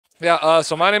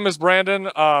So my name is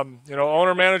Brandon.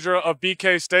 Owner manager of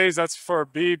BK Stays. That's for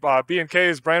B and K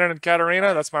is Brandon and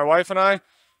Katarina. That's my wife and I.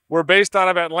 We're based out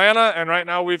of Atlanta, and right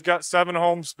now we've got 7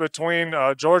 homes between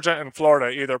Georgia and Florida,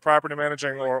 either property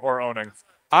managing or owning.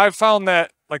 I've found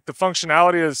that like the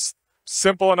functionality is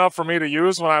simple enough for me to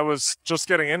use when I was just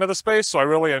getting into the space, so I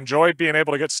really enjoyed being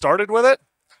able to get started with it.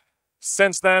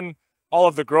 Since then, all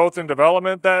of the growth and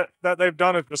development that they've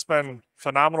done has just been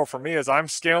phenomenal for me as I'm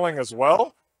scaling as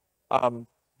well. Um,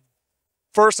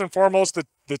 First and foremost,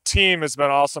 the team has been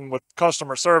awesome with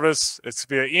customer service. It's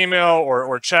via email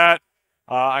or chat.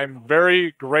 I'm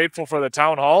very grateful for the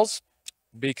town halls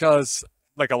because,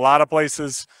 like a lot of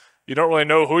places, you don't really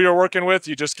know who you're working with.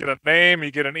 You just get a name,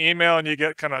 you get an email, and you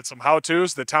get kind of some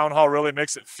how-tos. The town hall really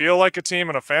makes it feel like a team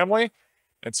and a family.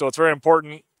 And so it's very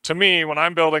important to me when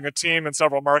I'm building a team in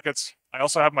several markets. I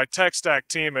also have my tech stack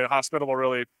team at Hospitable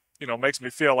really, makes me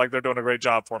feel like they're doing a great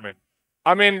job for me.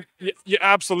 I mean,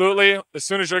 absolutely. As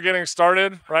soon as you're getting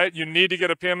started, right, you need to get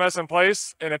a PMS in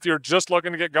place. And if you're just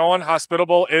looking to get going,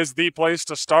 Hospitable is the place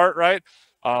to start, right?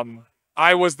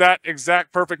 I was that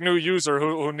exact perfect new user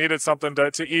who needed something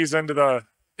to ease into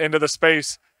the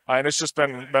space, and it's just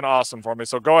been awesome for me.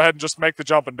 So go ahead and just make the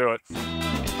jump and do it.